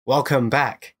Welcome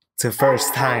back to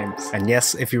First Times. And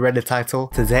yes, if you read the title,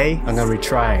 today I'm gonna be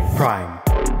trying Prime.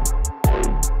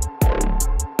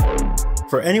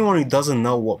 For anyone who doesn't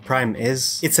know what Prime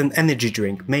is, it's an energy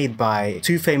drink made by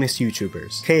two famous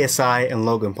YouTubers, KSI and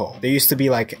Logan Paul. They used to be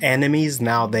like enemies,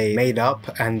 now they made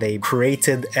up and they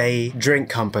created a drink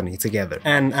company together.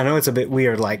 And I know it's a bit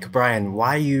weird, like, Brian,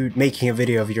 why are you making a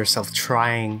video of yourself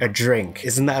trying a drink?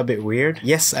 Isn't that a bit weird?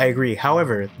 Yes, I agree.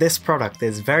 However, this product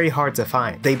is very hard to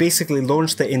find. They basically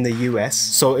launched it in the US,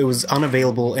 so it was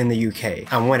unavailable in the UK.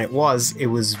 And when it was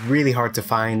really hard to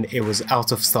find. It was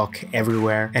out of stock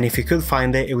everywhere. And if you could find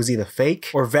it was either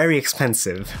fake or very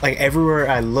expensive. Like everywhere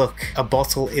I look, a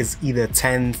bottle is either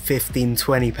 10, 15,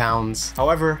 20 pounds.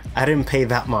 However, I didn't pay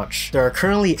that much. There are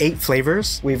currently 8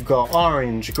 flavors. We've got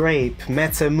orange, grape,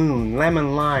 meta moon,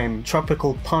 lemon lime,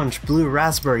 tropical punch, blue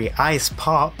raspberry, ice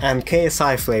pop, and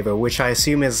KSI flavor, which I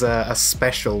assume is a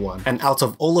special one. And out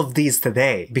of all of these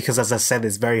today, because as I said,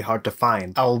 it's very hard to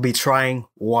find, I will be trying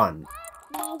one.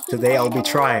 Today I'll be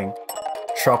trying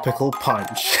tropical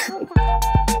punch.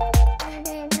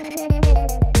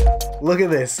 Look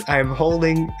at this, I'm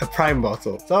holding a Prime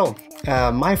bottle. So,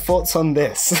 my thoughts on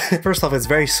this. First off, it's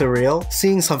very surreal.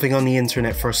 Seeing something on the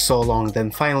internet for so long,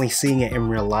 then finally seeing it in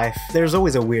real life, there's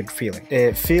always a weird feeling.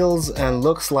 It feels and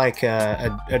looks like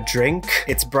a drink.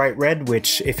 It's bright red,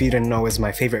 which, if you didn't know, is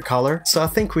my favorite color. So I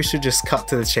think we should just cut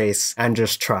to the chase and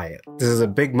just try it. This is a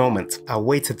big moment. I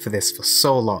waited for this for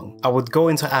so long. I would go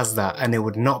into Asda and it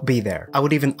would not be there. I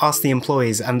would even ask the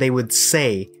employees and they would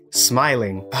say,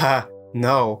 smiling,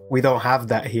 no, we don't have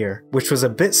that here, which was a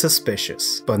bit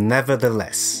suspicious, but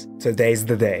nevertheless, today's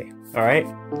the day. Alright?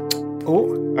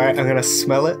 Oh, alright, I'm gonna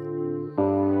smell it.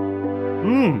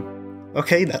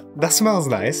 Okay, that smells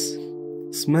nice.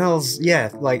 Smells, yeah,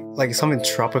 like something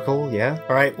tropical, yeah?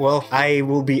 Alright, well, I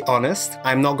will be honest.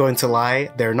 I'm not going to lie,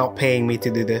 they're not paying me to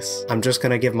do this. I'm just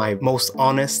gonna give my most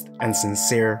honest and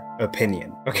sincere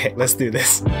opinion. Okay, let's do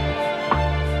this.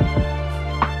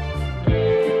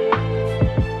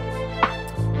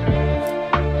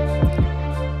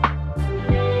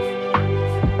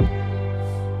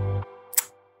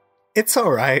 It's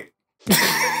alright.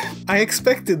 I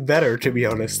expected better, to be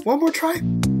honest. One more try.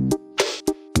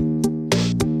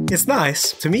 It's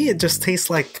nice. To me, it just tastes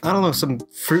like, I don't know, some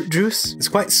fruit juice. It's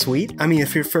quite sweet. I mean,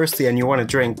 if you're thirsty and you want a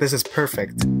drink, this is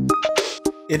perfect.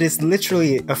 It is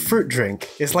literally a fruit drink.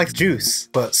 It's like juice,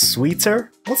 but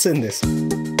sweeter? What's in this?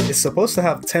 It's supposed to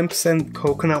have 10%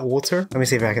 coconut water. Let me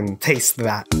see if I can taste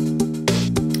that.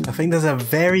 I think there's a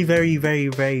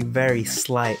very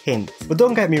slight hint. But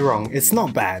don't get me wrong, it's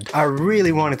not bad. I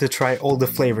really wanted to try all the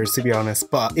flavors, to be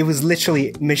honest, but it was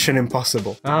literally mission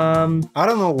impossible. I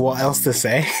don't know what else to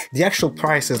say. The actual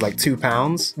price is like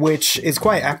 £2, which is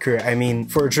quite accurate. I mean,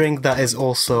 for a drink that is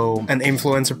also an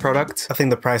influencer product, I think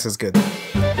the price is good.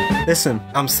 Listen,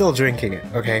 I'm still drinking it,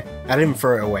 okay? I didn't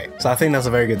throw it away, so I think that's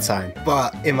a very good sign.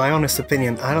 But in my honest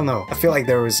opinion, I don't know. I feel like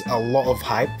there was a lot of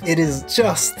hype. It is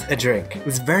just a drink.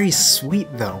 It's very sweet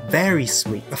though, very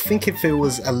sweet. I think if it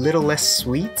was a little less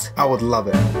sweet, I would love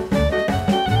it.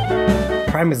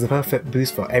 Prime is the perfect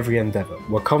boost for every endeavor.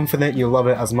 We're confident you'll love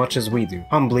it as much as we do.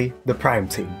 Humbly, the Prime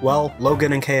team. Well,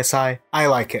 Logan and KSI, I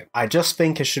like it. I just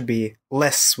think it should be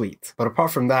less sweet. But apart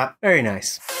from that, very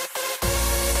nice.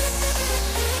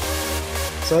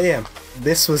 So yeah,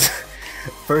 this was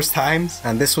First Times,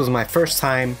 and this was my first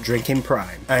time drinking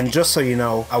Prime. And just so you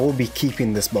know, I will be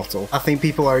keeping this bottle. I think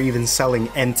people are even selling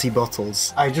empty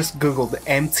bottles. I just googled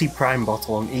empty Prime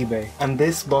bottle on eBay, and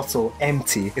this bottle,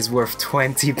 empty, is worth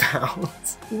 £20.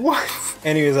 What?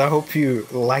 Anyways, I hope you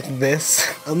like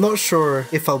this. I'm not sure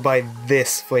if I'll buy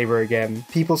this flavor again.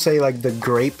 People say like the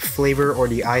grape flavor or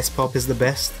the ice pop is the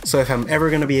best. So if I'm ever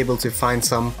gonna be able to find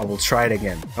some, I will try it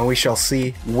again. And we shall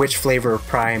see which flavor of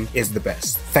Prime is the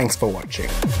best. Thanks for watching.